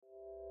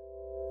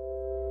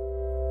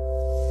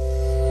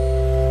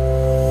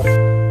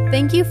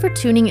Thank you for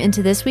tuning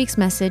into this week's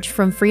message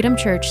from Freedom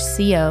Church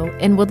CO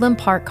in Woodland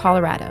Park,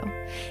 Colorado.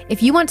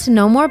 If you want to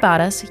know more about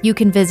us, you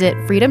can visit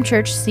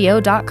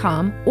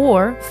freedomchurchco.com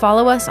or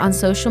follow us on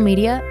social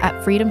media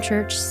at Freedom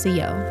Church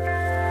CO.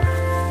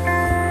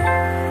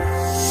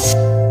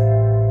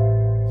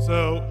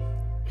 So,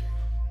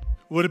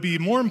 would it be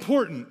more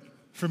important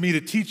for me to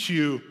teach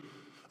you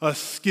a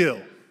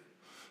skill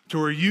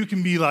to where you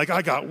can be like,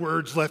 I got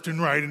words left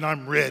and right and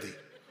I'm ready?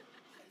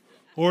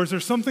 Or is there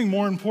something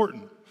more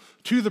important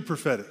to the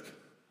prophetic?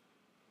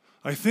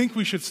 I think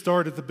we should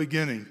start at the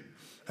beginning.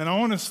 And I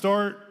want to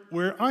start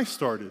where I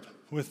started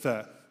with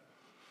that.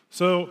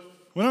 So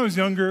when I was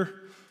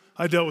younger,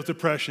 I dealt with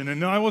depression. And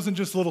no, I wasn't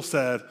just a little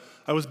sad.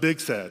 I was big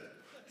sad.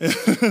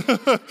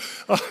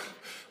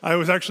 I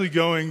was actually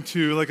going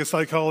to like a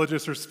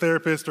psychologist or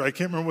therapist, or I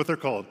can't remember what they're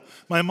called.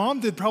 My mom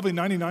did probably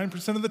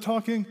 99% of the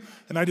talking,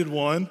 and I did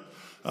 1%,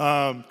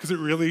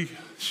 because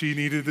she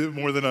needed it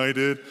more than I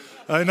did.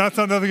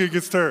 Nothing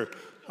against her.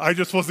 I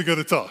just wasn't going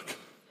to talk.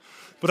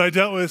 But I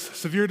dealt with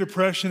severe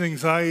depression,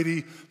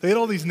 anxiety. They had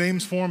all these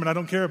names for them, and I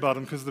don't care about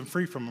them because I'm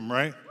free from them,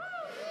 right?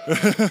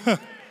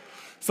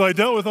 So I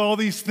dealt with all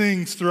these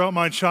things throughout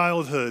my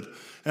childhood,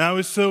 and I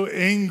was so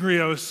angry.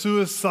 I was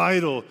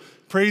suicidal.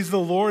 Praise the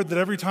Lord that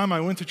every time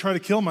I went to try to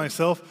kill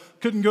myself,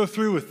 couldn't go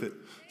through with it.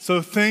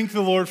 So thank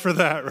the Lord for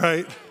that,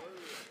 right?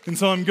 And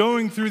so I'm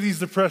going through these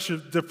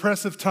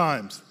depressive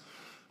times.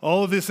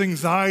 All of this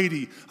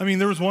anxiety. I mean,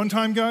 there was one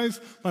time,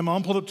 guys, my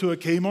mom pulled up to a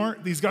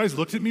Kmart. These guys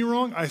looked at me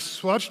wrong. I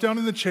slouched down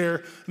in the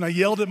chair, and I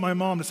yelled at my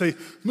mom to say,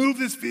 move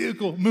this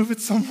vehicle, move it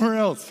somewhere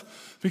else,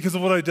 because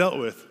of what I dealt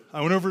with. I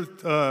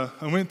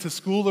went to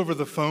school over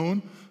the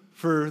phone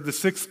for the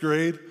 6th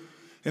grade,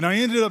 and I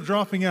ended up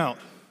dropping out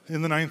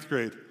in the 9th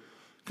grade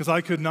because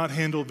I could not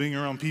handle being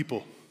around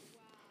people.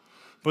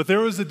 But there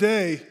was a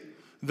day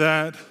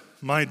that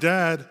my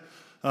dad,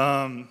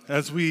 all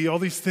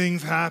these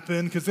things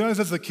happened, because guys,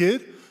 as a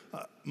kid,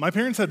 my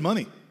parents had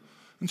money.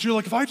 And so you're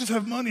like, if I just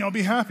have money, I'll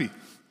be happy.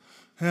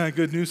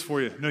 Good news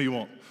for you. No, you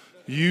won't.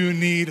 You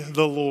need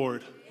the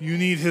Lord. You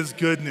need His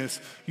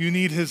goodness. You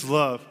need His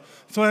love.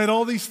 So I had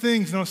all these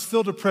things, and I was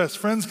still depressed.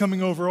 Friends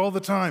coming over all the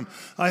time.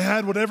 I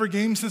had whatever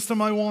game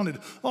system I wanted,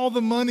 all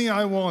the money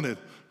I wanted,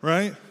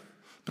 right?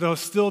 But I was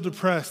still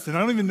depressed, and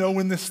I don't even know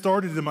when this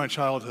started in my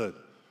childhood.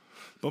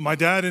 But my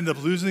dad ended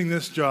up losing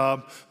this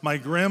job. My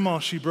grandma,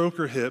 she broke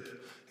her hip,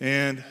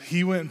 and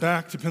he went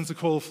back to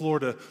Pensacola,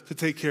 Florida to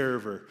take care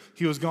of her.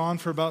 He was gone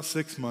for about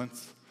 6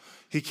 months.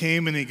 He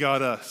came and he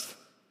got us.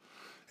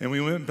 And we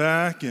went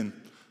back, and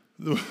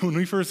when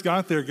we first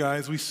got there,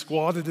 guys, we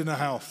squatted in a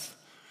house,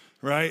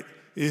 right?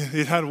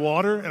 It had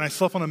water, and I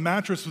slept on a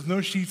mattress with no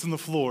sheets on the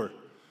floor.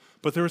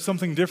 But there was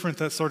something different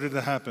that started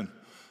to happen.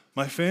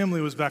 My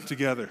family was back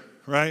together,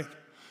 right?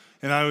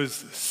 And I was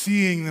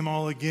seeing them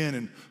all again,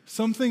 and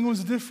something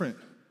was different.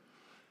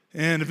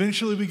 And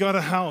eventually we got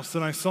a house,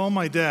 and I saw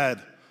my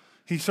dad.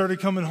 He started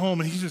coming home,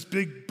 and he's this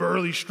big,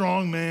 burly,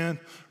 strong man,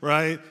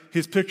 right?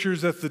 His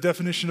picture's at the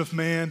definition of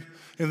man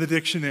in the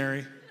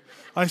dictionary.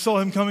 I saw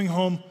him coming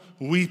home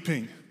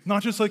weeping.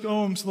 Not just like,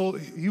 oh, I'm slow.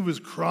 He was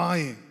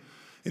crying,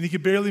 and he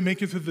could barely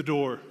make it through the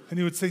door. And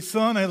he would say,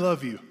 son, I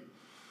love you.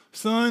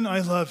 Son, I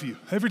love you.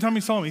 Every time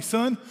he saw me,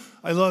 son,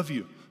 I love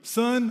you.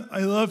 Son, I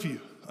love you.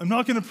 I'm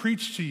not going to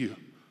preach to you.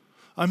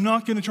 I'm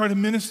not going to try to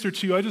minister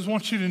to you. I just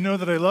want you to know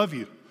that I love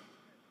you.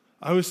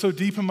 I was so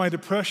deep in my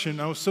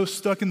depression, I was so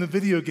stuck in the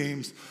video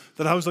games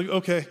that I was like,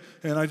 okay,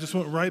 and I just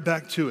went right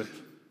back to it.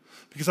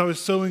 Because I was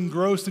so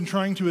engrossed in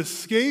trying to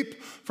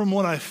escape from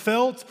what I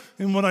felt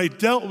and what I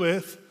dealt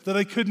with that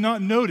I could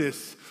not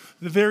notice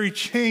the very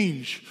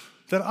change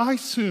that I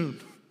soon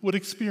would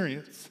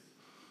experience.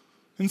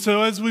 And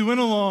so as we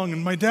went along,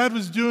 and my dad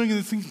was doing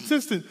this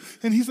consistent,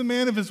 and he's a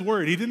man of his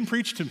word. He didn't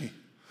preach to me,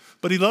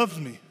 but he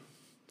loved me.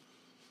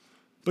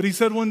 But he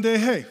said one day,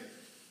 hey,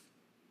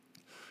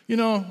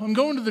 I'm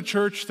going to the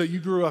church that you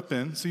grew up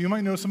in, so you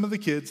might know some of the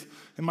kids,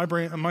 and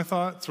my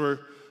thoughts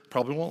were,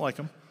 probably won't like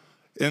them.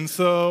 And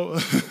so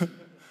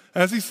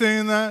as he's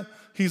saying that,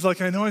 he's like,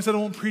 I know I said I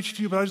won't preach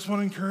to you, but I just want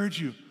to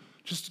encourage you.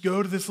 Just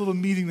go to this little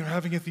meeting they're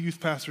having at the youth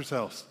pastor's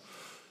house.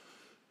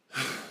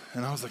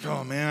 And I was like,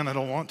 oh man, I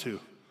don't want to.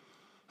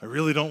 I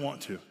really don't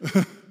want to.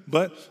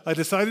 But I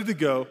decided to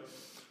go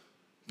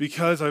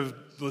because I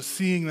was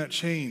seeing that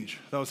change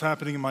that was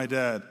happening in my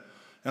dad.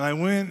 And I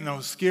went, and I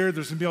was scared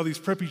there's going to be all these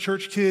preppy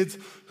church kids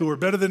who were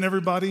better than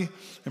everybody.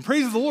 And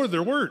praise the Lord,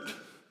 there weren't.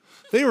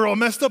 They were all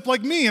messed up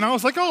like me. And I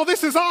was like, oh,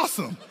 this is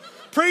awesome.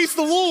 Praise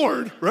the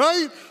Lord,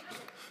 right?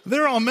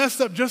 They're all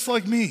messed up just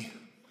like me.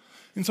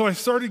 And so I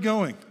started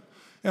going.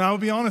 And I will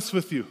be honest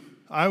with you,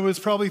 I was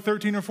probably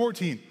 13 or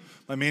 14.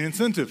 My main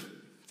incentive,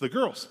 the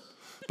girls.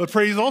 But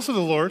praise also the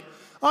Lord,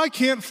 I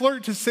can't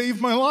flirt to save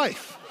my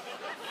life.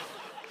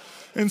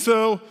 And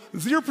so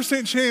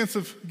 0% chance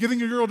of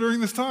getting a girl during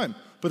this time.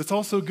 But it's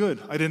also good.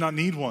 I did not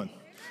need one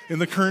in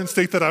the current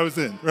state that I was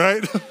in,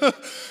 right?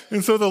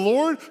 And so the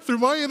Lord, through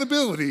my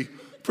inability,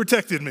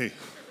 protected me.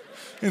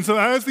 And so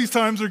as these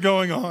times are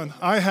going on,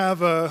 I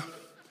have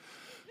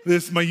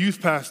my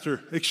youth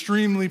pastor,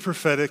 extremely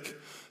prophetic,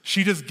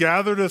 She just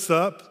gathered us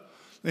up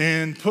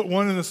and put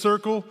one in a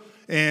circle,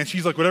 and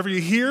she's like, whatever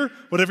you hear,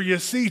 whatever you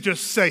see,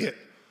 just say it.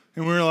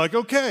 And we were like,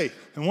 okay.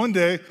 And one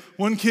day,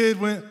 one kid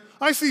went,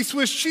 I see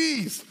Swiss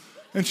cheese.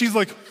 And she's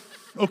like,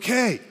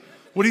 okay,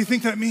 what do you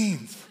think that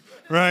means,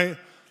 right?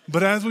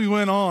 But as we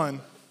went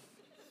on,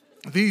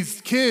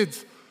 these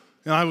kids,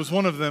 and I was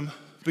one of them,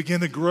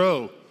 began to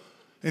grow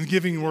in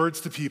giving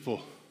words to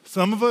people.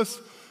 Some of us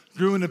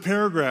grew into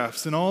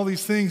paragraphs and all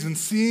these things and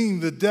seeing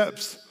the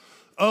depths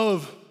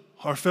of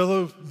our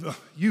fellow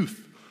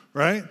youth,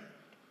 right?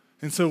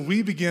 And so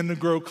we began to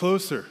grow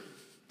closer.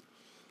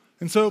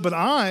 But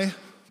I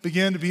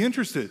began to be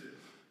interested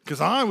because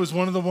I was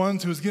one of the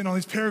ones who was getting all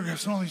these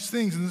paragraphs and all these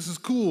things, and this is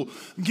cool.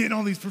 I'm getting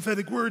all these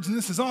prophetic words, and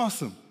this is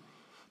awesome.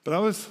 But I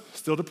was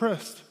still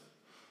depressed,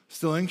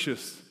 still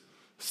anxious,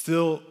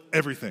 still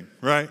everything,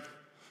 right?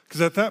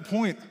 Because at that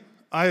point,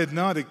 I had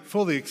not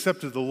fully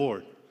accepted the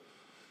Lord.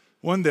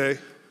 One day,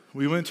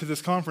 we went to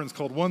this conference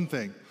called One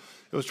Thing.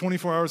 It was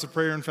 24 hours of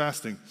prayer and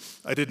fasting.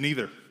 I did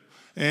neither.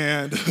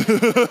 And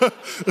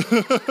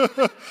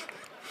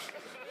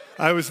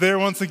I was there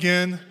once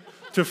again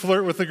to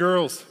flirt with the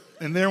girls,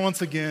 and there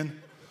once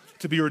again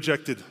to be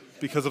rejected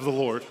because of the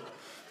Lord.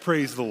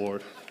 Praise the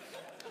Lord.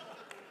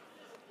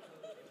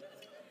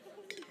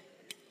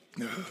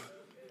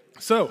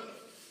 So,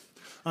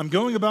 I'm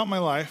going about my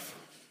life,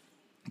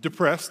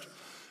 depressed,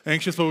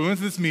 anxious, but we went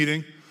to this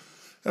meeting,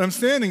 and I'm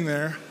standing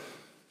there,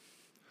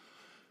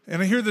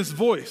 and I hear this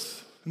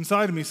voice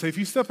inside of me say, if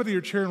you step out of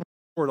your chair and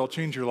walk forward, I'll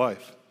change your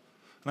life.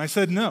 And I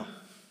said no.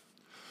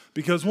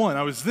 Because one,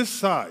 I was this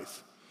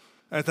size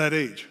at that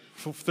age,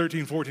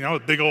 13, 14. I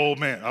was a big old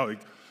man.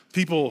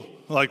 People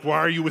like, why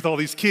are you with all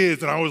these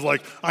kids? And I was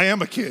like, I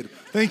am a kid.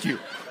 Thank you.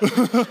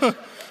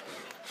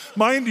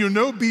 Mind you,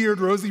 no beard,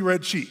 rosy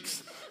red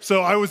cheeks.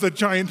 So I was a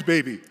giant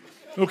baby.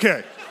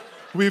 Okay,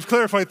 we've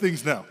clarified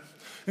things now.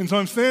 And so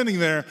I'm standing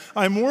there.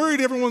 I'm worried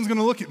everyone's going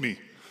to look at me.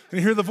 And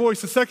I hear the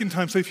voice the second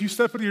time say, if you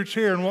step out of your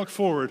chair and walk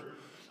forward,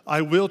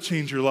 I will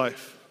change your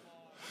life.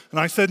 And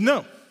I said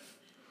no.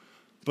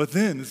 But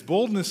then this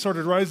boldness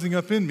started rising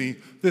up in me,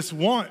 this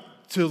want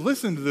to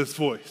listen to this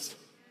voice.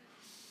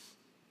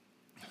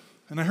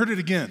 And I heard it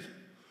again.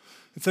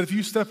 It said, if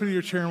you step into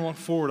your chair and walk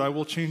forward, I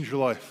will change your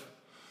life.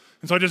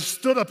 And so I just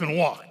stood up and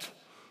walked,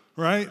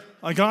 right?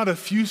 I got a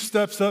few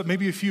steps up,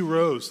 maybe a few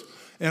rows,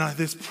 and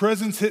this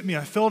presence hit me.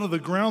 I fell to the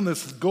ground.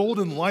 This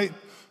golden light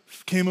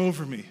came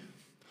over me,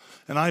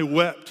 and I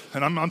wept.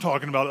 And I'm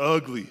talking about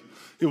ugly.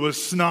 It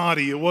was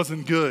snotty. It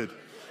wasn't good,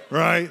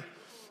 right?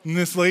 And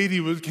this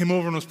lady came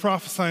over and was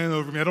prophesying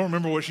over me. I don't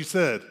remember what she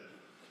said,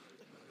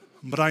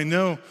 but I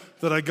know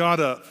that I got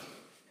up,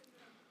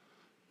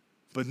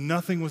 but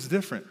nothing was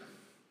different.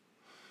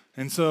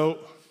 And so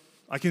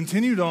I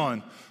continued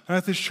on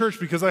at this church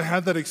because I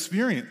had that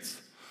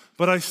experience.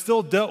 But I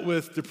still dealt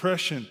with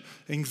depression,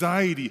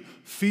 anxiety,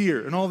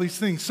 fear, and all these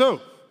things. So,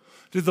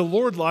 did the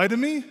Lord lie to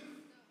me?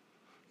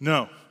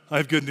 No. I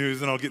have good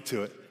news, and I'll get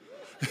to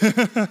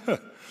it.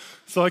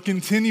 So I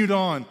continued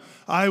on.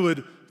 I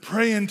would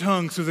pray in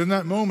tongues. So in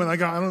that moment, I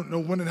don't know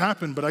when it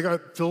happened, but I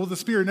got filled with the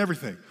Spirit and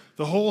everything.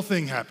 The whole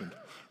thing happened,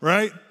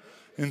 right?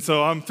 And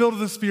so I'm filled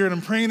with the Spirit.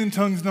 I'm praying in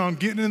tongues now. I'm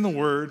getting in the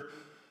Word.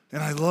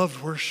 And I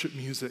loved worship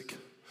music.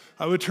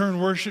 I would turn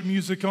worship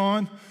music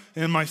on,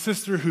 and my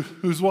sister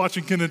who's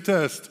watching can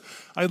attest.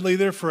 I'd lay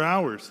there for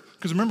hours.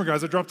 Because remember,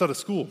 guys, I dropped out of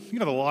school. You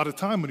got a lot of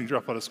time when you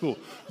drop out of school.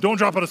 Don't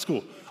drop out of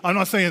school. I'm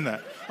not saying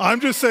that.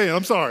 I'm just saying,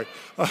 I'm sorry.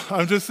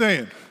 I'm just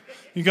saying,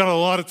 you got a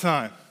lot of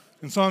time.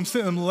 And so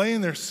I'm laying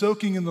there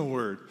soaking in the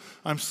Word.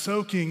 I'm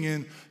soaking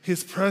in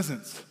His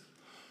presence.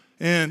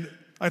 And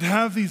I'd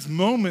have these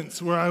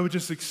moments where I would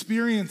just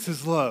experience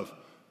His love.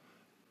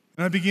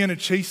 And I began to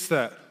chase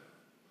that.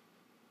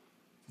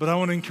 But I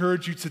want to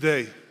encourage you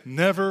today,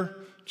 never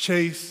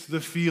chase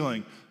the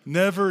feeling.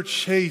 Never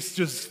chase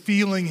just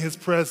feeling His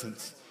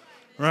presence,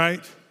 right?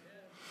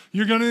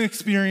 You're going to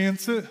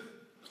experience it,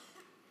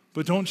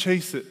 but don't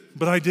chase it.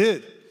 But I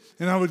did.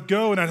 And I would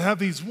go and I'd have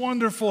these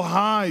wonderful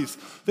highs.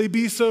 They'd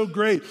be so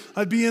great.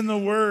 I'd be in the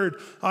Word.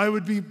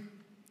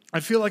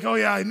 I'd feel like, oh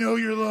yeah, I know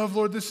your love,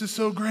 Lord. This is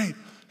so great.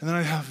 And then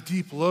I'd have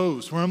deep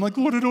lows where I'm like,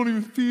 Lord, I don't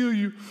even feel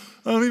you.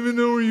 I don't even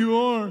know where you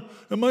are.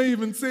 Am I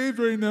even saved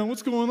right now?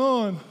 What's going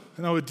on?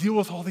 And I would deal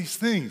with all these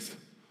things.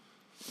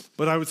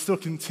 But I would still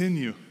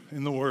continue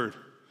in the Word.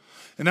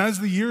 And as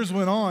the years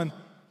went on,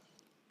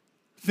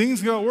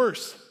 things got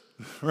worse,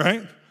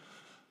 right?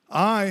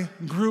 I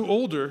grew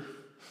older,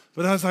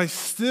 but as I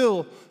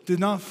still did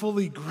not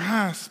fully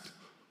grasp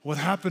what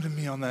happened to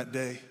me on that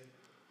day,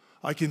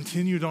 I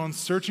continued on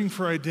searching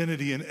for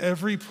identity in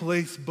every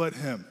place but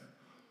Him.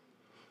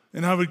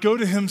 And I would go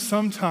to Him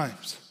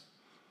sometimes.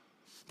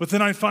 But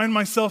then I'd find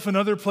myself in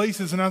other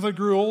places, and as I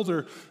grew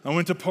older, I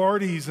went to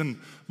parties, and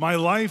my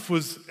life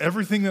was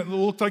everything that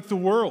looked like the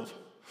world.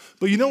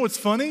 But you know what's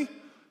funny?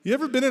 You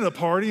ever been at a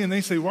party and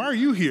they say, why are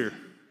you here?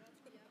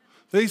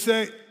 They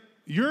say,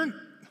 you're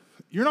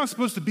not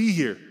supposed to be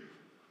here.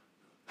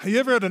 Have you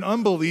ever had an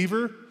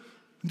unbeliever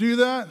do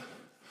that?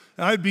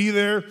 And I'd be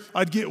there,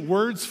 I'd get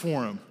words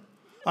for him.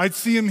 I'd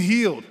see him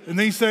healed, and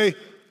they say,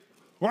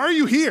 Why are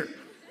you here?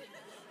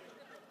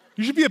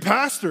 You should be a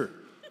pastor.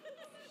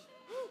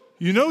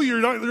 You know you're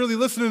not really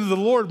listening to the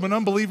Lord when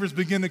unbelievers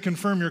begin to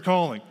confirm your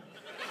calling.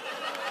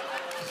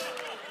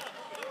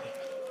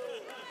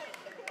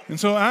 And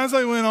so as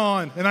I went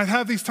on, and I'd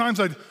have these times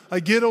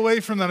I'd get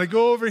away from that. I'd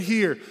go over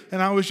here,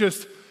 and I was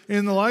just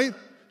in the light,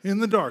 in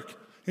the dark,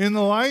 in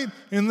the light,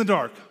 in the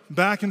dark,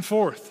 back and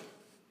forth.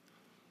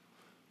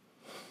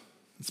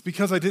 It's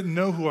because I didn't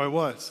know who I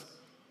was.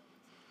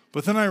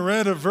 But then I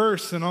read a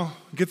verse, and I'll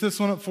get this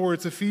one up for you.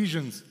 It's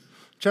Ephesians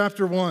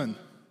chapter 1,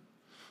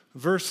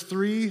 verse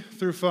 3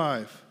 through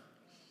 5.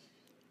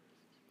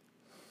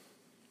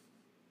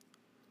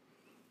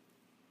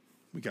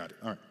 We got it.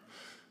 All right.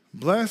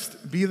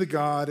 Blessed be the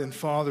God and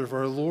Father of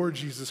our Lord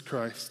Jesus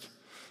Christ,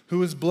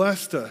 who has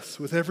blessed us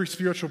with every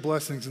spiritual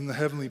blessings in the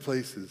heavenly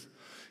places,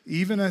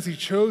 even as he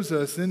chose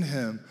us in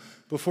him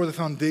before the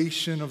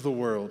foundation of the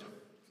world,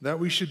 that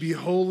we should be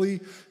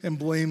holy and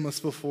blameless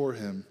before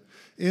him.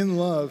 In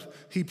love,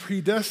 he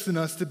predestined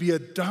us to be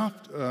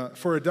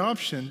for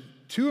adoption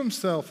to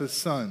himself as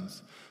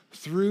sons,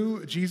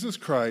 through Jesus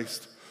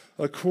Christ,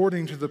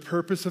 according to the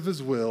purpose of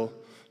his will,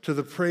 to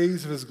the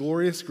praise of his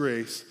glorious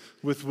grace,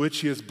 with which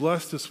he has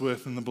blessed us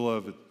with in the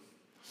beloved.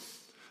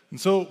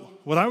 And so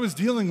what I was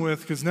dealing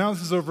with, because now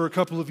this is over a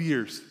couple of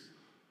years,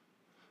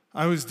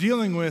 I was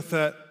dealing with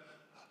that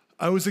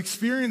I was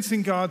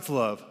experiencing God's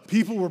love.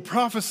 People were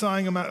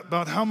prophesying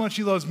about how much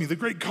he loves me, the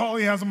great call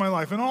he has on my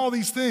life, and all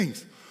these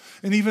things.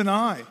 And even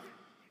I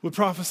would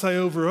prophesy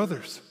over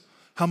others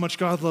how much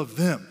God loved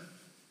them.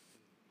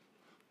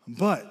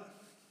 But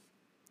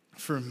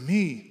for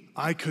me,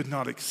 I could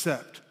not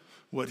accept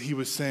what he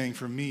was saying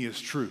for me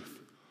as truth.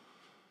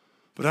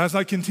 But as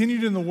I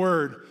continued in the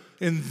Word,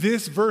 and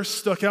this verse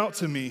stuck out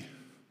to me,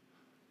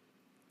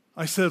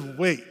 I said,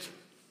 wait.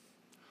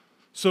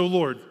 So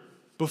Lord,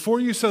 before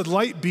you said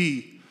light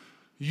be,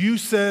 you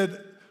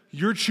said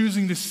you're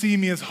choosing to see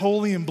me as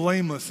holy and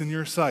blameless in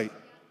your sight.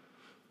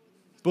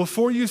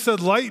 Before you said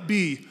light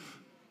be,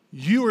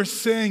 you are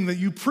saying that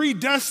you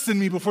predestined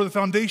me before the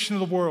foundation of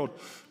the world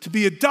to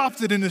be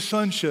adopted into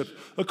sonship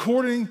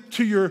according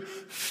to your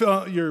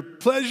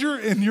pleasure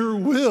and your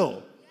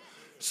will.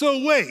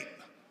 So wait.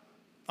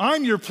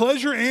 I'm your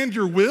pleasure and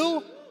your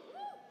will?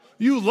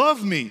 You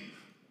love me.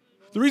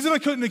 The reason I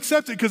couldn't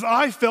accept it because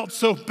I felt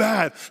so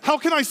bad. How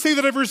can I say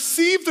that I've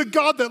received a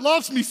God that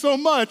loves me so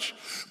much,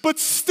 but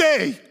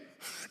stay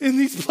in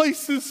these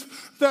places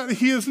that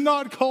he has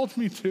not called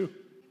me to?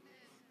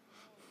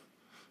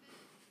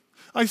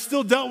 I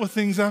still dealt with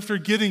things after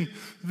getting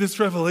this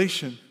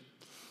revelation,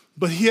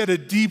 but he had a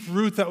deep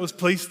root that was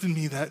placed in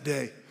me that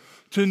day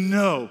to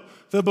know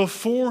that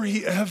before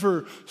he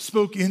ever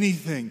spoke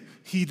anything,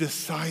 he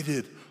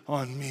decided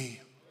on me.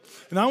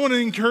 And I want to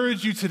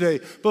encourage you today,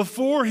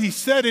 before he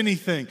said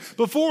anything,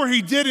 before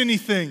he did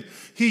anything,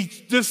 he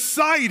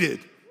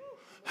decided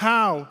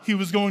how he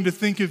was going to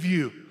think of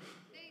you.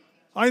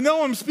 I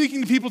know I'm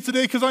speaking to people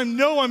today because I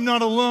know I'm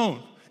not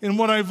alone in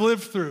what I've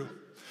lived through.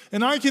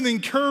 And I can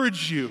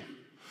encourage you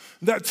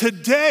that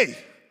today,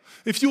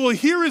 if you will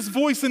hear his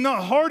voice and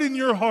not harden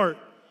your heart,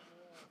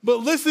 but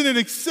listen and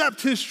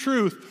accept his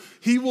truth,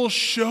 he will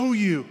show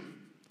you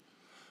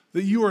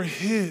that you are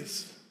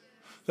his,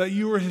 that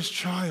you are his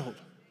child.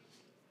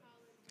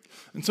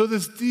 And so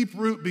this deep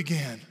root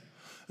began.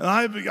 And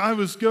I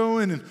was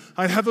going, and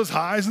I'd have those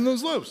highs and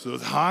those lows,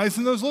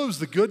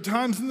 the good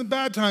times and the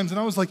bad times. And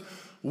I was like,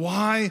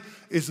 why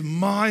is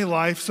my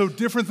life so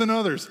different than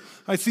others?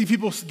 I see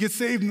people get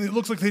saved, and it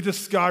looks like they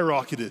just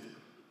skyrocketed.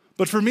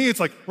 But for me, it's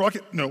like,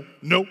 rocket, no.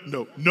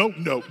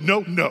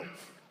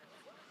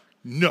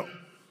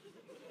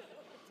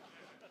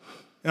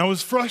 And I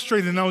was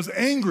frustrated and I was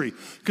angry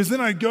because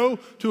then I'd go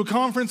to a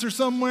conference or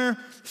somewhere,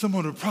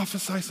 someone would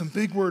prophesy some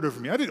big word over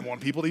me. I didn't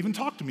want people to even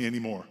talk to me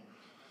anymore.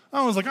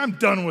 I was like, I'm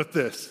done with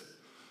this.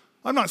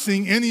 I'm not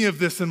seeing any of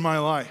this in my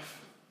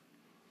life.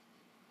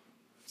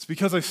 It's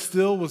because I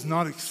still was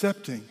not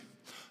accepting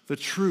the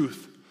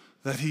truth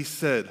that he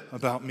said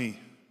about me.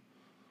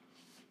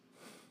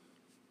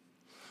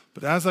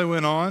 But as I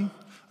went on,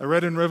 I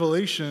read in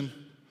Revelation,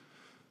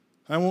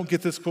 I won't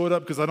get this quote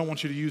up because I don't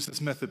want you to use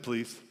this method,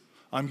 please.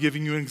 I'm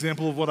giving you an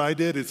example of what I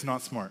did. It's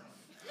not smart.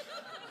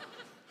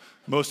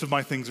 Most of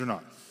my things are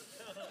not.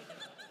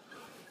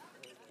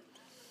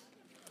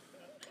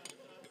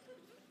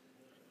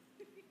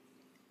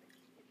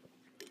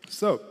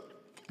 So,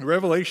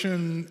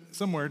 Revelation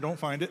somewhere, don't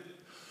find it.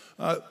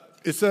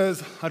 It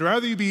says, I'd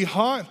rather you be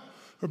hot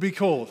or be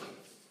cold.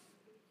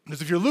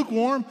 Because if you're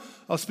lukewarm,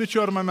 I'll spit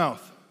you out of my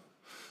mouth.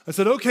 I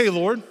said, okay,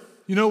 Lord,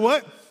 you know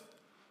what?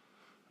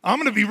 I'm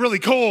going to be really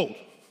cold.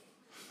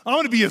 I'm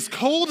going to be as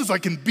cold as I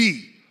can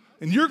be.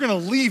 And you're going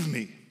to leave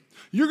me.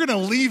 You're going to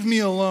leave me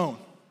alone.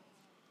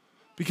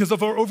 Because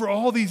over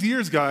all these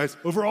years, guys,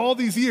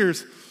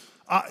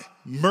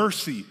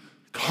 mercy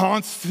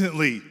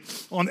constantly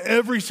on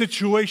every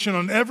situation,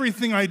 on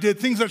everything I did,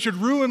 things that should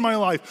ruin my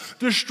life,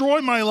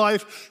 destroy my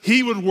life,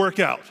 he would work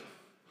out.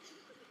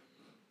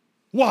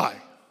 Why?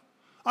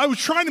 I was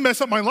trying to mess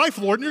up my life,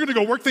 Lord, and you're going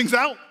to go work things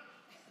out?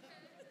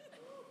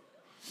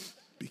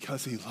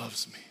 because he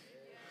loves me,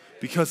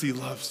 because he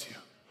loves you.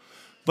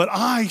 But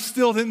I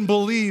still didn't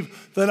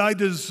believe that I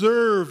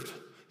deserved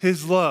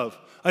his love.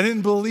 I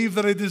didn't believe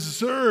that I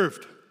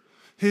deserved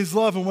his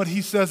love and what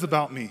he says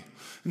about me.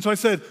 And so I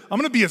said, I'm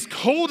going to be as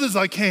cold as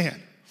I can.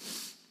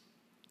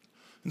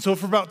 And so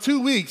for about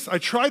 2 weeks, I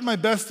tried my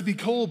best to be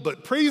cold,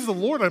 but praise the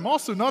Lord, I'm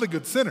also not a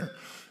good sinner.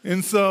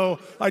 And so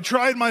I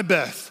tried my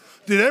best,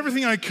 did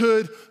everything I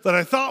could that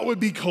I thought would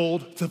be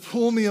cold to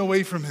pull me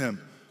away from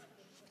him.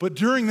 But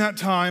during that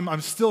time,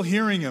 I'm still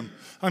hearing him.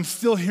 I'm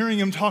still hearing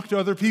him talk to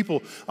other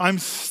people. I'm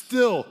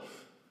still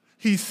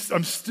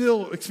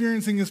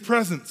experiencing his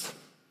presence.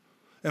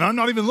 And I'm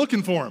not even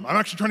looking for him. I'm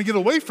actually trying to get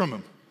away from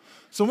him.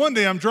 So one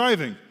day I'm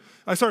driving.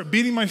 I start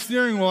beating my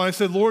steering wheel. I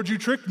said, Lord, you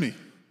tricked me.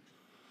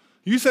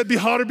 You said be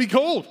hot or be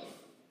cold.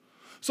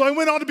 So I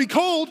went out to be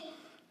cold,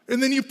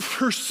 and then you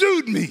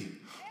pursued me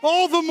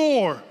all the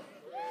more.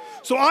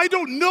 So I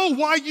don't know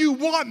why you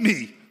want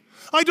me.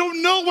 I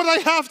don't know what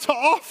I have to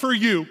offer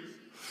you.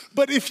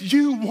 But if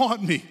you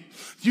want me,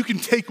 you can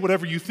take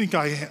whatever you think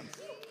I am.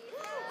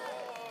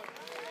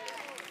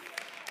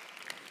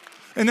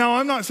 And now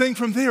I'm not saying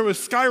from there it was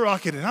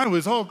skyrocketing. I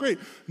was all great.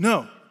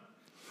 No.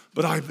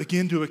 But I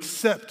began to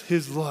accept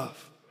his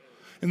love.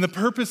 And the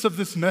purpose of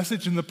this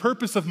message and the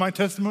purpose of my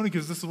testimony,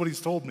 because this is what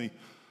he's told me,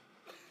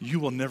 you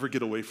will never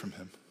get away from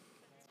him.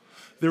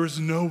 There is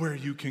nowhere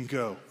you can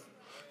go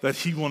that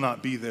he will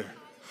not be there.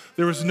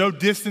 There is no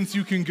distance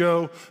you can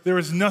go. There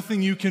is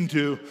nothing you can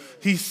do.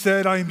 He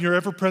said, I am your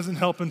ever-present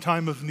help in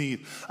time of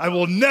need. I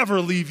will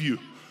never leave you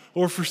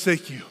or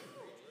forsake you.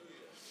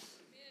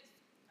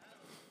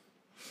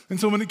 And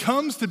so when it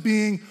comes to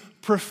being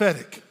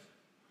prophetic,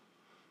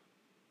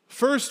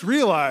 first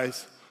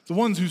realize the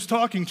one who's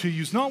talking to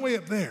you is not way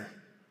up there.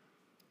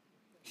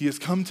 He has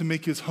come to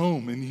make his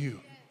home in you.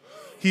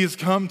 He has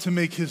come to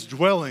make his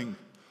dwelling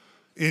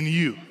in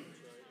you.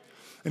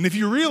 And if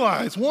you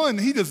realize, one,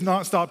 he does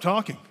not stop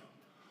talking.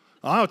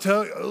 I'll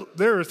tell you,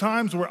 there are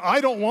times where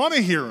I don't want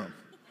to hear him.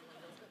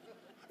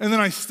 And then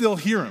I still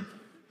hear him.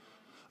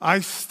 I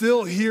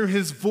still hear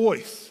his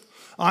voice.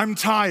 I'm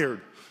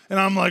tired. And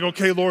I'm like,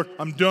 okay, Lord,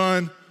 I'm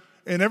done.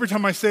 And every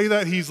time I say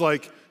that, he's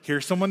like,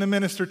 here's someone to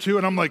minister to.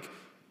 And I'm like,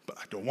 but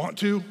I don't want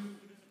to.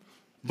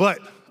 But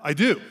I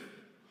do.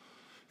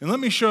 And let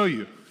me show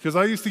you, because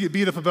I used to get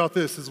beat up about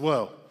this as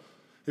well,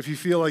 if you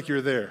feel like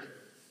you're there.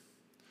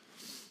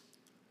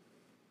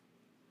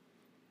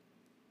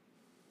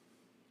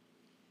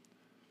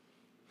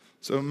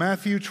 So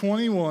Matthew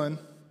 21,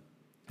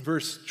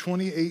 verse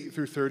 28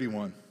 through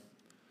 31.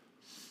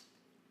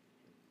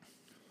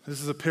 This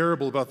is a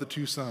parable about the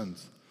two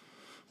sons.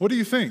 What do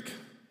you think?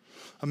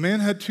 A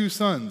man had two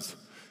sons,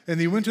 and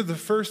he went to the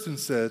first and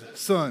said,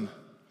 Son,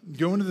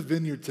 go into the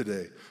vineyard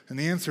today. And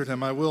he answered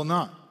him, I will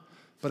not.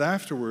 But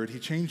afterward he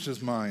changed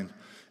his mind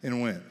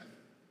and went.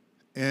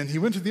 And he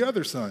went to the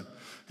other son,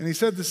 and he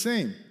said the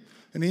same.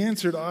 And he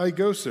answered, I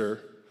go,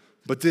 sir,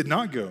 but did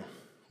not go.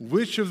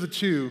 Which of the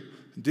two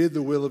did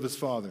the will of his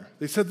father?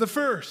 They said, the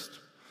first.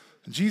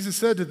 And Jesus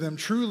said to them,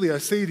 truly I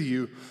say to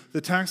you,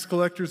 the tax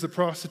collectors, the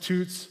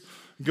prostitutes,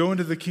 go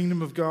into the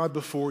kingdom of God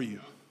before you.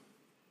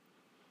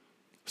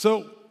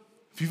 So,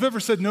 if you've ever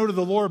said no to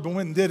the Lord but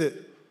went and did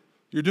it,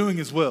 you're doing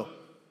his will.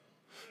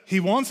 He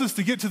wants us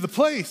to get to the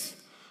place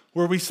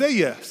where we say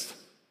yes.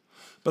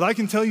 But I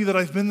can tell you that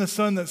I've been the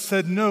son that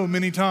said no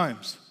many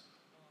times.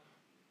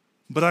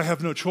 But I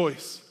have no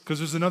choice, because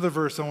there's another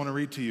verse I want to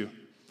read to you.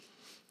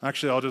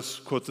 Actually, I'll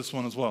just quote this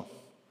one as well.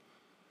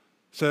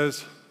 It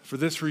says, for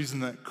this reason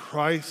that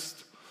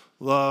Christ's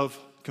love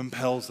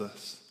compels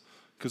us,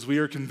 because we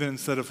are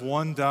convinced that if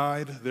one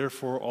died,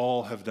 therefore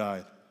all have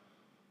died.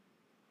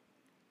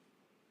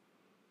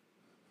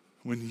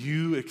 When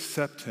you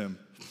accept him,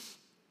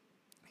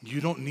 you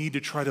don't need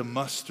to try to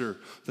muster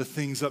the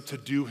things up to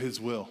do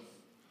his will.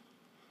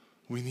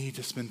 We need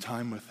to spend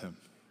time with him.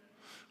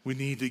 We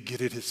need to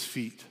get at his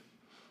feet.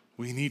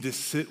 We need to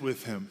sit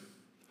with him.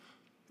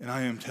 And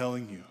I am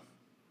telling you,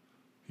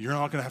 you're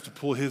not going to have to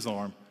pull his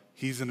arm.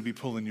 He's going to be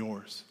pulling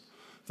yours.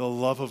 The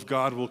love of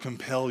God will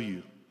compel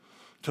you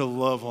to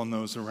love on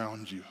those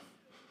around you.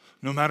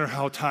 No matter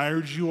how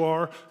tired you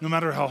are, no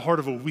matter how hard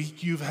of a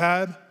week you've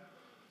had,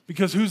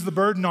 because who's the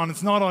burden on?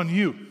 It's not on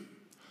you.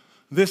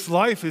 This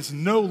life is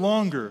no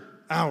longer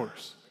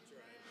ours.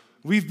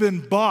 We've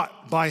been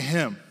bought by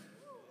him.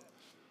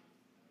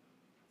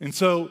 And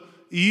so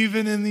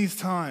even in these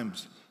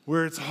times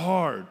where it's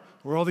hard,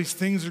 where all these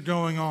things are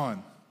going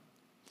on,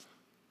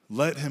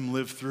 let him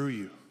live through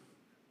you.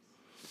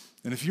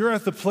 And if you're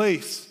at the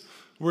place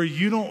where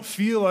you don't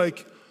feel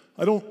like,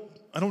 I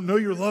don't know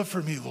your love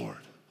for me, Lord.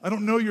 I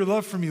don't know your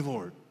love for me,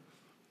 Lord.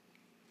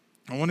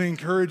 I want to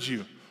encourage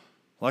you.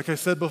 Like I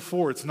said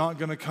before, it's not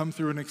going to come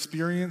through an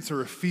experience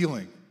or a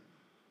feeling.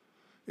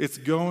 It's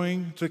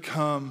going to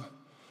come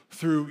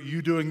through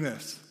you doing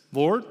this.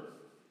 Lord,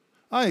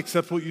 I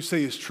accept what you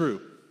say is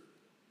true.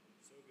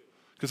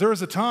 Because there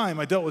was a time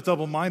I dealt with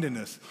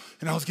double-mindedness,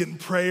 and I was getting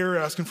prayer,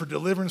 asking for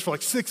deliverance for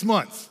like 6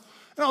 months.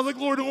 And I was like,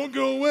 Lord, it won't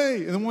go away.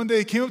 And then one day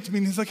he came up to me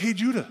and he's like, hey,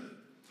 Judah,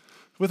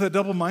 with that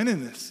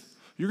double-mindedness,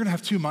 you're going to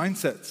have two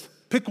mindsets.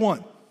 Pick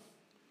one.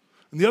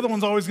 And the other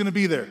one's always going to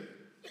be there.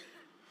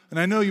 And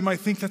I know you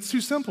might think that's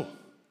too simple.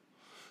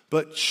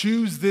 But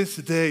choose this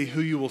day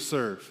who you will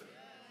serve.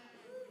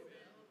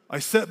 I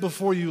set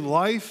before you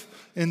life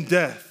and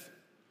death.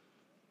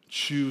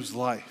 Choose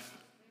life.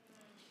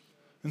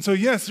 And so,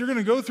 yes, you're going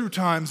to go through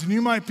times and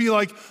you might be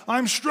like,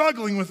 I'm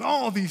struggling with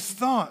all these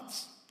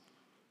thoughts.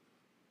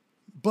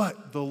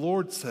 But the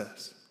Lord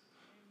says,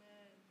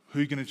 who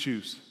are you going to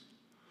choose?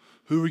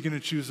 Who are you going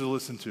to choose to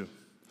listen to?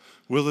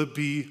 Will it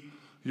be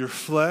your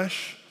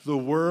flesh, the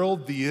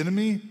world, the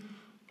enemy?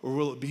 Or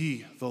will it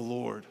be the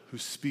Lord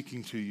who's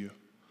speaking to you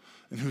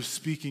and who's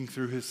speaking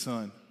through his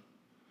Son?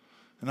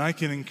 And I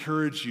can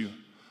encourage you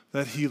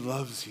that he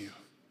loves you.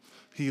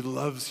 He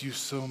loves you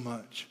so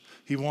much.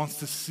 He wants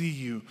to see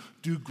you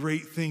do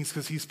great things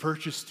because he's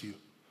purchased you.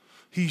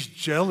 He's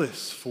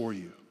jealous for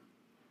you.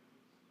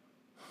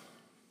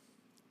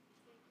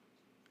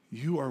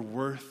 You are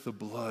worth the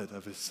blood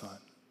of his Son.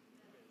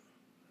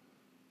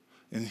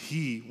 And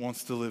he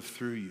wants to live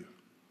through you.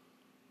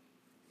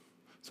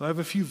 So I have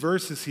a few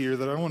verses here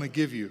that I want to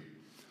give you,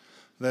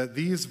 that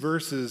these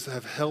verses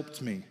have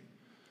helped me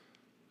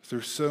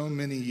through so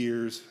many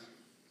years.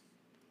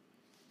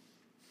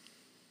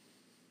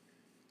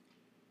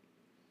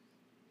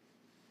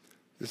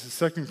 This is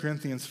 2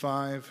 Corinthians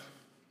 5.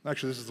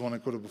 Actually, this is the one I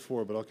quoted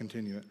before, but I'll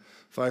continue it.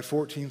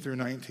 5:14 through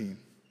 19.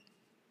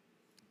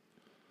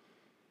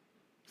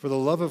 For the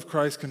love of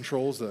Christ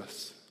controls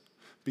us,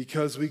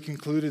 because we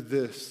concluded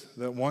this,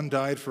 that one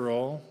died for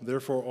all,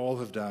 therefore all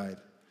have died.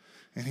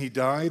 And he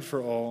died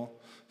for all,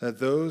 that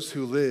those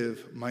who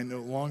live might no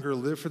longer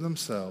live for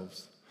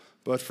themselves,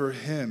 but for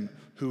him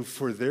who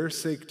for their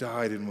sake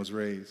died and was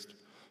raised.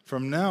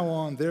 From now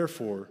on,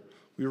 therefore,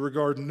 we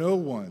regard no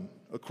one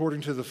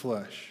according to the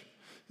flesh.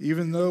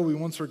 Even though we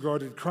once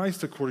regarded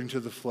Christ according to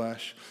the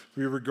flesh,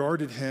 we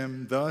regarded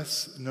him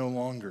thus no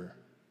longer.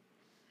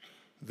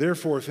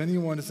 Therefore, if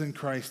anyone is in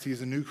Christ, he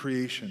is a new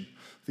creation.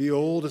 The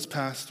old has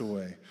passed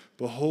away.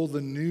 Behold,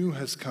 the new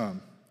has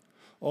come.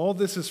 All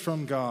this is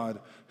from God,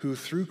 who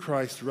through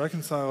Christ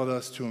reconciled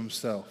us to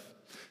himself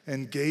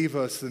and gave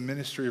us the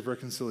ministry of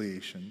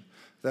reconciliation.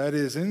 That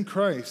is, in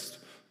Christ,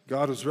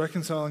 God was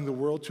reconciling the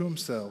world to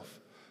himself,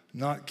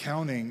 not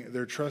counting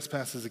their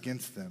trespasses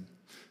against them,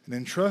 and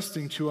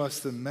entrusting to us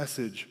the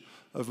message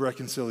of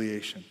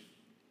reconciliation.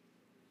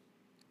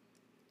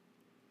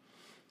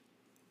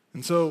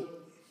 And so,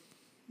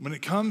 when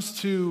it comes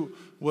to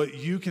what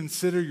you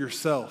consider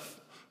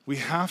yourself, we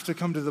have to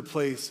come to the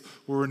place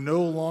where we're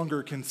no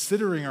longer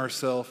considering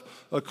ourselves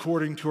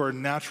according to our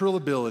natural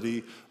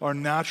ability, our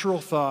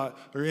natural thought,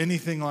 or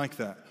anything like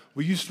that.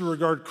 We used to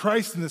regard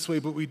Christ in this way,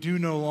 but we do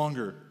no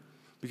longer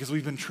because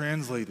we've been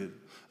translated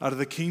out of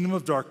the kingdom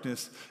of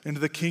darkness into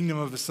the kingdom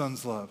of his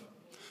Son's love.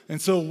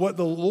 And so what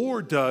the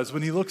Lord does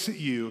when he looks at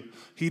you,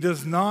 he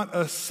does not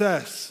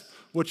assess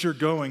what you're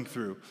going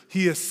through.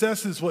 He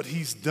assesses what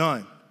he's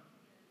done.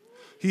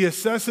 He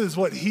assesses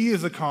what he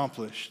has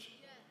accomplished.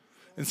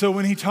 And so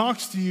when he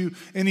talks to you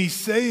and he's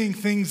saying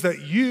things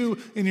that you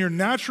in your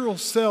natural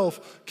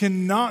self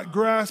cannot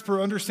grasp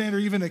or understand or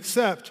even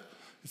accept,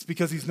 it's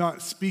because he's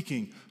not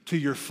speaking to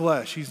your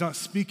flesh. He's not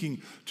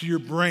speaking to your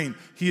brain.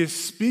 He is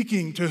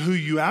speaking to who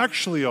you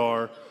actually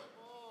are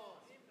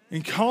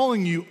and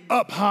calling you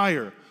up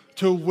higher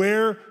to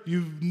where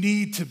you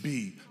need to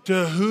be,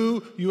 to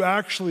who you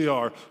actually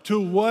are, to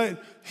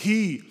what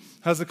he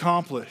has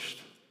accomplished.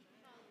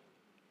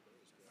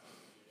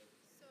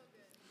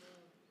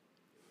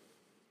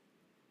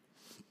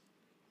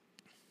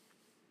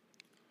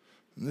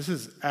 And this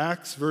is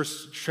Acts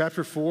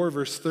chapter 4,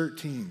 verse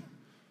 13.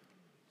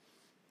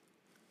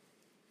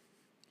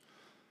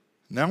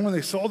 Now when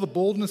they saw the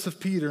boldness of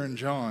Peter and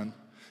John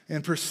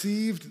and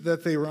perceived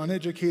that they were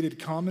uneducated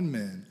common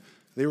men,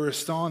 they were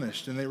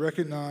astonished, and they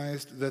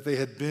recognized that they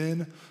had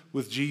been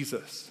with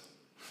Jesus.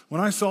 When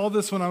I saw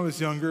this when I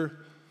was younger,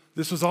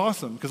 this was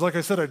awesome. Because like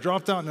I said, I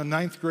dropped out in the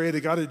 9th grade.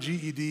 I got a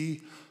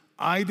GED.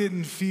 I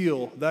didn't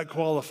feel that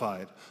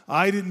qualified.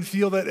 I didn't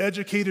feel that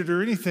educated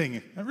or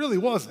anything. I really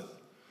wasn't.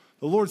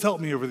 The Lord's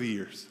helped me over the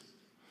years.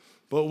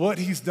 But what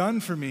he's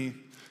done for me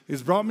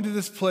is brought me to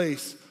this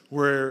place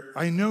where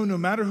I know no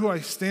matter who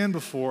I stand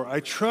before, I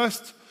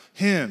trust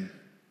him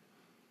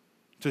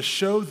to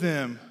show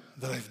them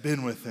that I've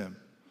been with him.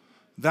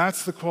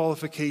 That's the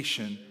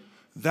qualification.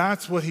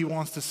 That's what he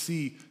wants to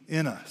see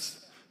in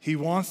us. He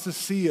wants to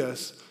see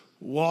us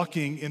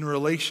walking in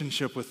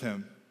relationship with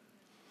him.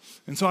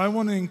 And so I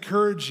want to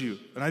encourage you,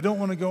 and I don't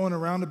want to go in a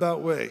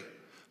roundabout way,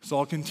 so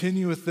I'll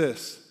continue with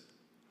this.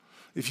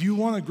 If you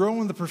want to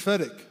grow in the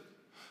prophetic,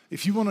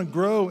 if you want to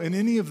grow in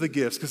any of the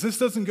gifts, because this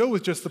doesn't go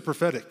with just the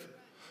prophetic.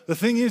 The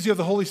thing is, you have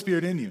the Holy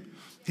Spirit in you.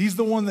 He's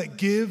the one that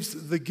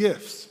gives the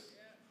gifts.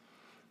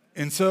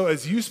 And so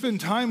as you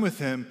spend time with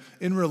him,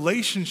 in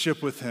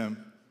relationship with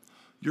him,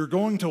 you're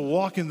going to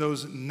walk in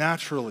those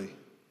naturally.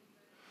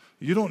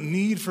 You don't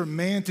need for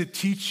man to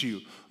teach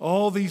you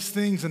all these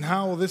things and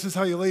how, well, this is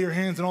how you lay your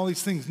hands and all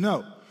these things.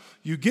 No.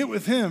 You get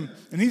with him,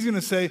 and he's going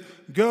to say,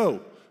 go,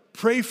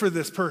 pray for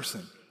this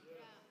person.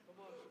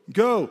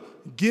 Go,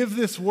 give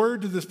this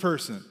word to this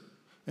person.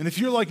 And if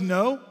you're like,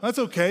 no, that's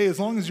okay, as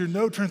long as your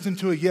no turns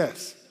into a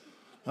yes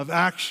of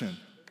action.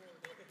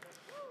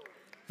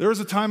 There was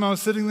a time I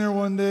was sitting there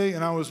one day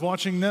and I was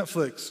watching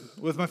Netflix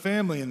with my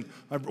family, and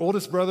my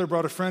oldest brother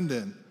brought a friend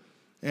in.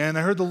 And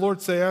I heard the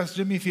Lord say, ask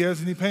Jimmy if he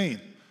has any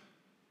pain.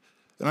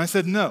 And I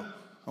said, no,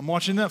 I'm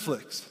watching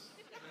Netflix.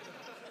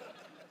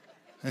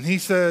 And he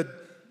said,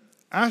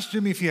 ask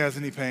Jimmy if he has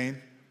any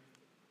pain.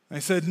 I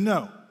said,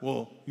 no.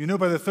 Well,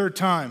 by the third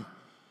time,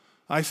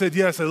 I said,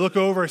 yes. I look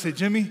over, I say,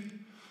 Jimmy,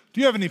 do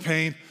you have any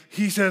pain?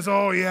 He says,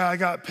 oh yeah, I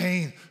got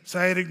pain,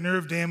 sciatic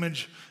nerve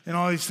damage, and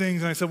all these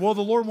things. And I said, well,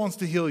 the Lord wants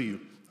to heal you.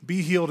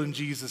 Be healed in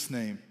Jesus'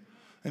 name.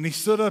 And he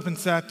stood up and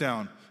sat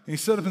down. And he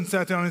stood up and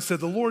sat down and said,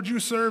 the Lord you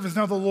serve is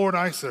now the Lord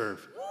I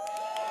serve.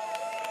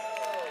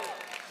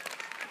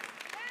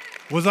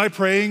 Was I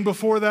praying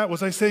before that?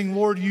 Was I saying,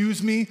 Lord,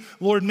 use me?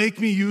 Lord, make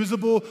me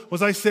usable?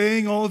 Was I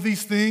saying all of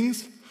these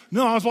things?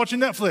 No, I was watching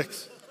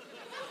Netflix.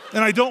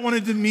 And I don't want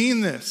to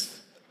demean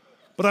this,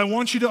 but I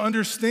want you to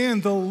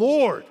understand the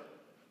Lord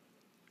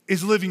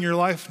is living your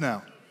life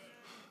now.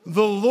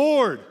 The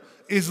Lord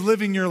is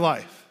living your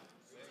life.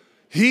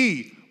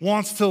 He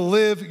wants to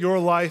live your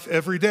life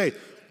every day.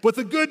 But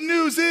the good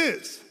news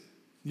is,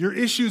 your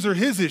issues are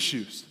his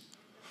issues.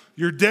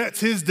 Your debt's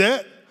his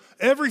debt.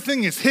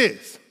 Everything is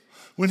his.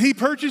 When he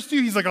purchased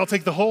you, he's like, I'll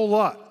take the whole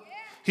lot.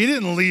 He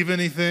didn't leave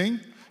anything.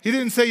 He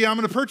didn't say, yeah, I'm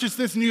going to purchase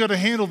this and you got to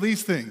handle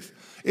these things.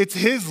 It's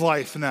his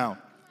life now.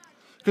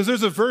 Because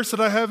there's a verse that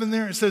I have in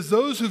there. It says,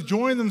 those who've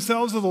joined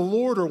themselves to the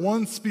Lord are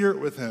one spirit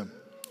with him.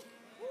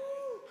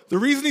 The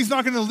reason he's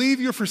not going to leave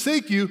you or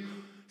forsake you,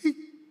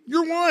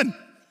 you're one.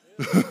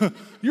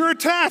 You're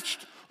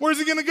attached. Where's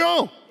he going to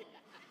go?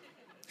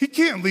 He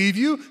can't leave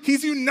you.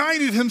 He's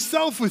united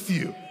himself with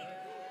you.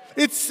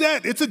 It's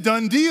set. It's a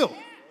done deal.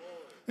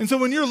 And so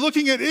when you're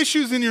looking at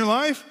issues in your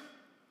life,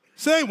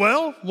 say,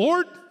 well,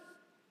 Lord,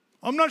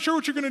 I'm not sure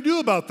what you're going to do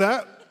about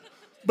that,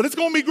 but it's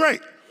going to be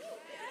great.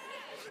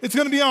 It's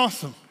going to be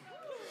awesome.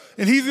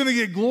 And he's going to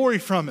get glory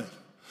from it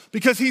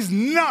because he's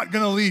not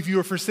going to leave you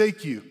or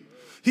forsake you.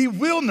 He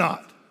will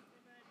not.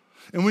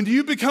 And when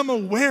you become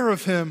aware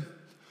of him,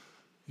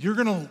 you're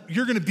going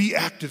to be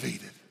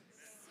activated.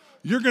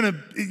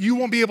 You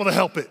won't be able to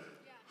help it.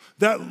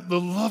 That the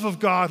love of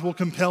God will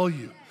compel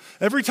you.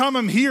 Every time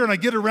I'm here and I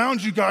get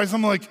around you guys,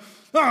 I'm like,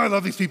 oh, I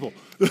love these people.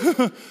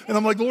 And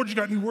I'm like, Lord, you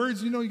got any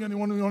words? You got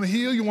anyone you want to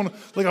heal?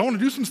 I want to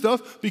do some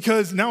stuff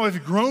because now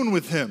I've grown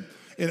with him.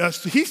 And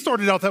he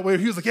started out that way.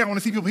 He was like, yeah, I want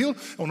to see people healed.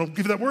 I want to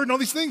give that word and all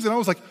these things. And I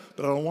was like,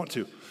 but I don't want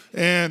to.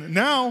 And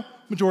now,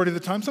 majority of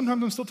the time,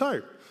 sometimes I'm still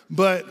tired.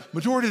 But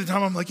majority of the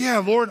time, I'm like, yeah,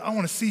 Lord, I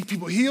want to see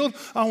people healed.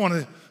 I want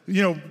to,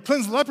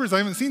 cleanse lepers. I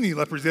haven't seen any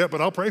lepers yet, but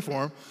I'll pray for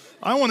them.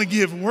 I want to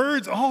give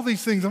words, all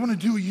these things. I want to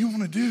do what you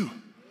want to do.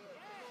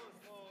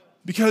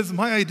 Because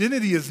my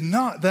identity is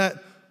not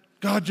that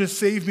God just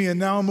saved me and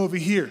now I'm over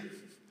here.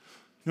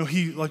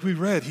 He, like we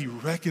read, he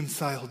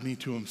reconciled me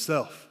to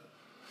himself.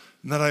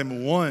 And that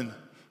I'm one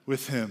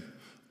with him.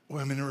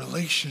 Or I'm in a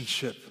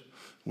relationship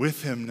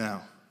with him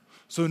now.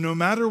 So no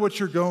matter what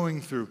you're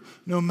going through,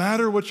 no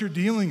matter what you're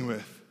dealing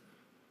with,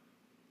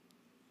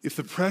 if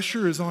the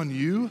pressure is on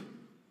you,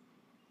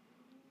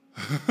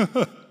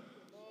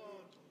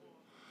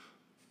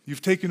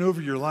 you've taken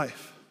over your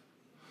life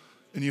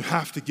and you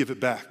have to give it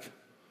back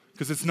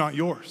because it's not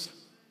yours.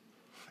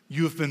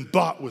 You have been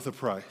bought with a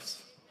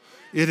price.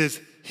 It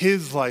is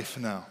his life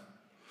now.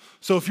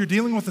 So if you're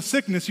dealing with a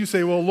sickness, you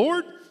say, well,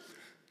 Lord,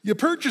 you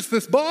purchased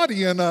this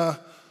body and I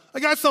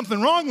got something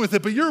wrong with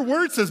it, but your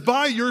word says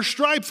by your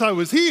stripes I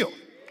was healed.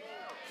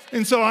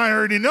 And so I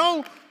already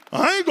know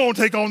I ain't going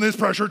to take on this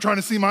pressure trying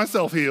to see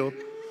myself healed.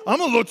 I'm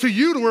going to look to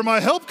you to where my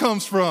help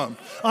comes from.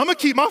 I'm going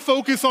to keep my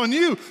focus on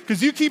you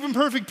because you keep in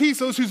perfect peace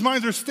those whose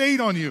minds are stayed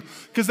on you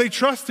because they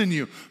trust in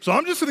you. So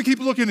I'm just going to keep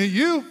looking at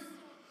you.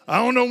 I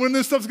don't know when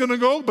this stuff's going to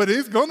go, but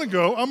it's going to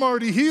go. I'm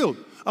already healed.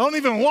 I don't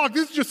even walk.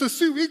 This is just a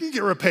suit. It can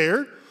get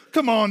repaired.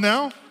 Come on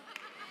now.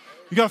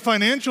 You got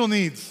financial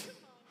needs.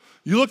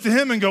 You look to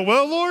him and go,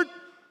 well, Lord,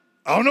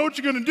 I don't know what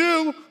you're going to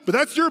do, but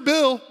that's your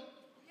bill.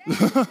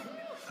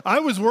 I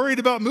was worried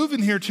about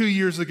moving here 2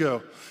 years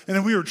ago. And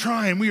then we were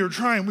trying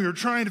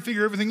to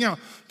figure everything out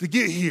to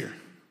get here.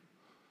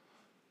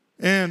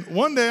 And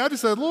one day I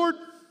just said, Lord,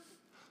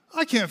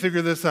 I can't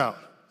figure this out.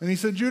 And he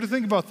said, Judah,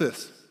 think about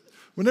this.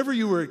 Whenever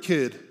you were a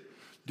kid,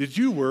 did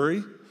you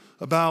worry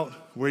about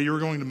where you were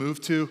going to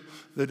move to,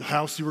 the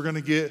house you were going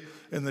to get,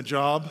 and the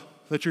job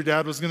that your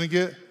dad was going to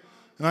get?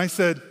 And I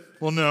said,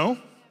 well, no.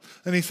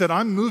 And he said,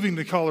 I'm moving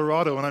to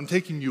Colorado and I'm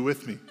taking you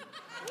with me.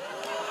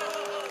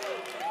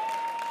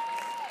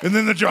 And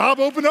then the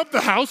job opened up,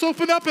 the house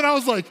opened up, and I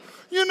was like,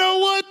 you know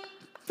what?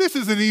 This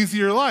is an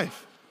easier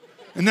life.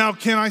 And now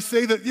can I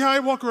say that, yeah, I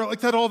walk around like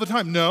that all the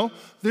time? No,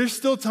 there's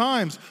still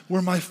times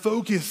where my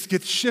focus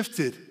gets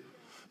shifted.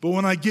 But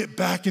when I get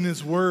back in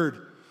his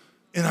word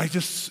and I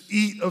just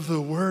eat of the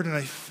word and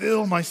I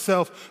fill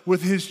myself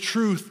with his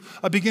truth,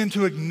 I begin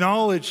to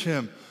acknowledge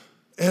him.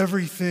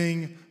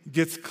 Everything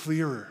gets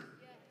clearer.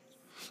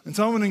 And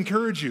so I want to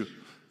encourage you.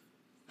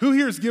 Who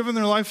here has given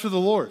their life to the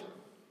Lord?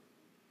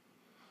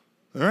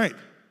 All right.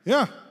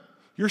 Yeah,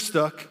 you're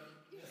stuck.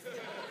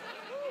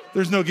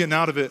 There's no getting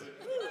out of it.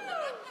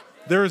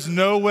 There is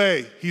no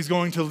way he's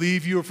going to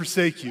leave you or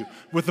forsake you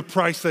with the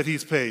price that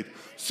he's paid.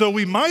 So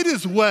we might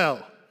as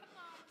well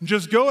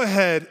just go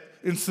ahead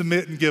and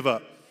submit and give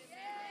up.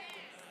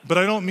 But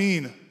I don't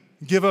mean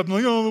give up.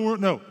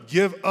 No,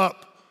 give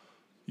up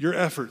your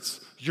efforts,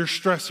 your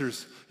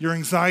stressors, your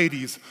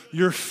anxieties,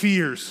 your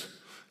fears.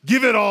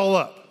 Give it all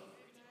up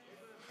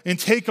and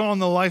take on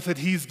the life that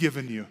he's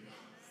given you.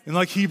 And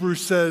like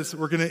Hebrews says,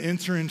 we're going to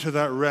enter into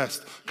that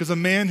rest, because a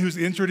man who's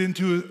entered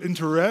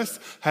into rest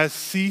has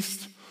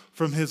ceased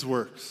from his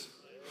works.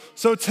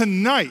 So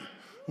tonight,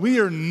 we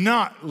are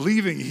not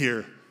leaving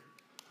here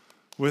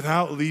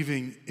without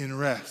leaving in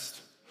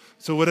rest.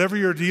 So whatever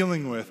you're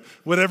dealing with,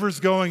 whatever's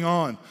going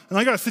on, and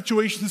I got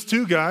situations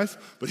too, guys,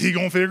 but he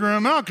gonna figure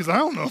them out, because I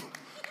don't know.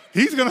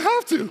 He's gonna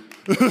have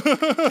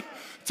to.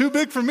 Too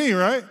big for me,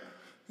 right?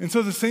 And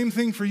so the same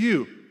thing for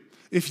you.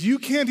 If you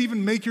can't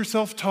even make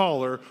yourself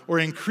taller or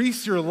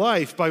increase your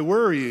life by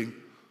worrying,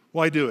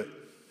 why do it?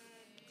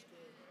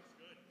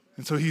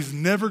 And so he's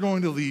never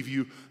going to leave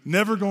you,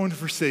 never going to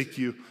forsake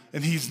you,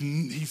 and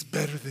he's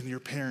better than your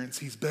parents.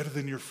 He's better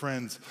than your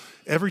friends.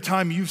 Every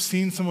time you've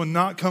seen someone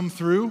not come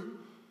through,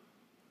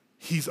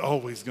 he's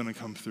always going to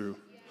come through.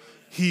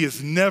 He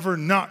is never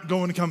not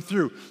going to come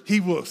through. He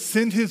will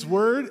send his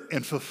word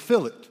and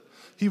fulfill it.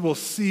 He will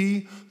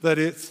see that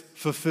it's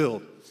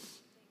fulfilled.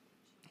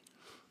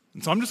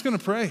 And so I'm just going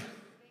to pray,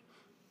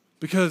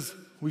 because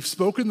we've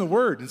spoken the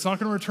word. It's not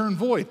going to return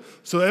void.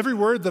 So every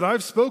word that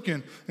I've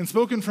spoken and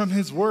spoken from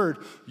his word,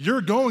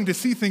 you're going to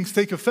see things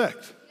take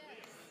effect,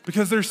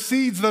 because there's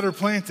seeds that are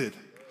planted.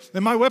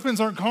 And my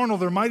weapons aren't carnal.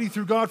 They're mighty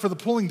through God for the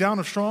pulling down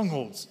of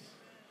strongholds.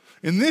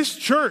 And this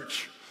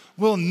church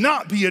will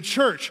not be a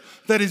church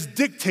that is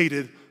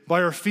dictated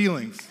by our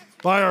feelings,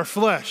 by our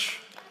flesh.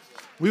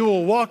 We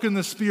will walk in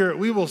the Spirit.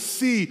 We will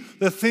see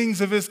the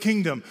things of his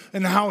kingdom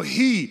and how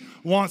he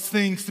wants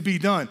things to be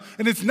done.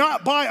 And it's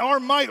not by our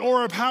might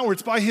or our power.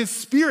 It's by his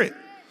Spirit.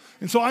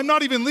 And so I'm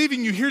not even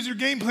leaving you. Here's your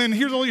game plan.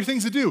 Here's all your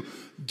things to do.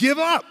 Give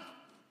up.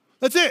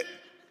 That's it.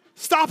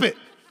 Stop it.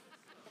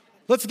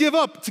 Let's give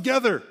up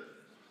together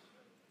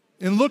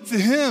and look to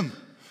him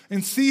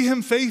and see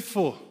him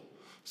faithful.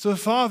 So,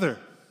 Father,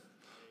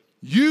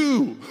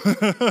 you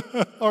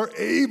are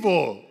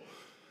able.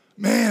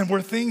 Man,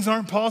 where things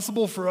aren't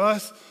possible for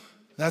us,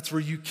 that's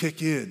where you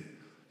kick in.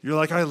 You're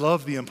like, I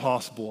love the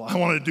impossible. I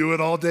want to do it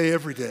all day,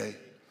 every day.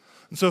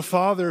 And so,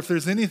 Father, if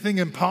there's anything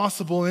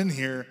impossible in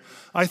here,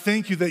 I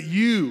thank you that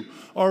you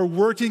are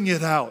working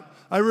it out.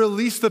 I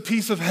release the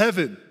peace of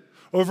heaven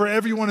over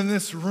everyone in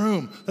this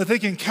room, that they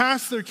can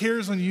cast their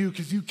cares on you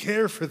because you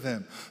care for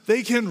them.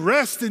 They can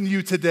rest in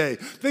you today.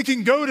 They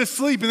can go to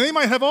sleep, and they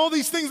might have all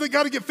these things that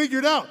got to get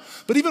figured out.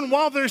 But even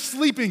while they're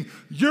sleeping,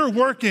 you're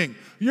working.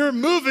 You're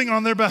moving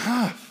on their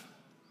behalf.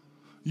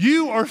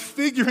 You are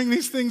figuring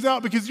these things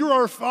out because you're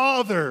our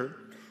Father,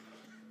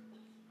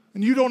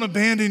 and you don't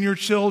abandon your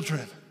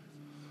children.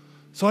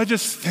 So I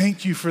just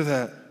thank you for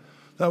that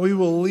we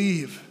will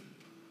leave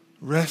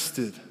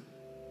rested.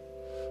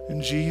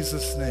 In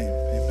Jesus' name,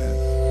 amen.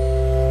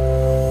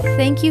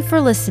 Thank you for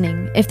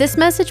listening. If this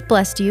message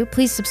blessed you,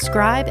 please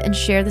subscribe and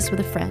share this with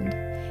a friend.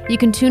 You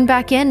can tune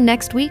back in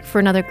next week for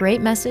another great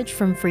message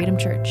from Freedom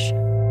Church.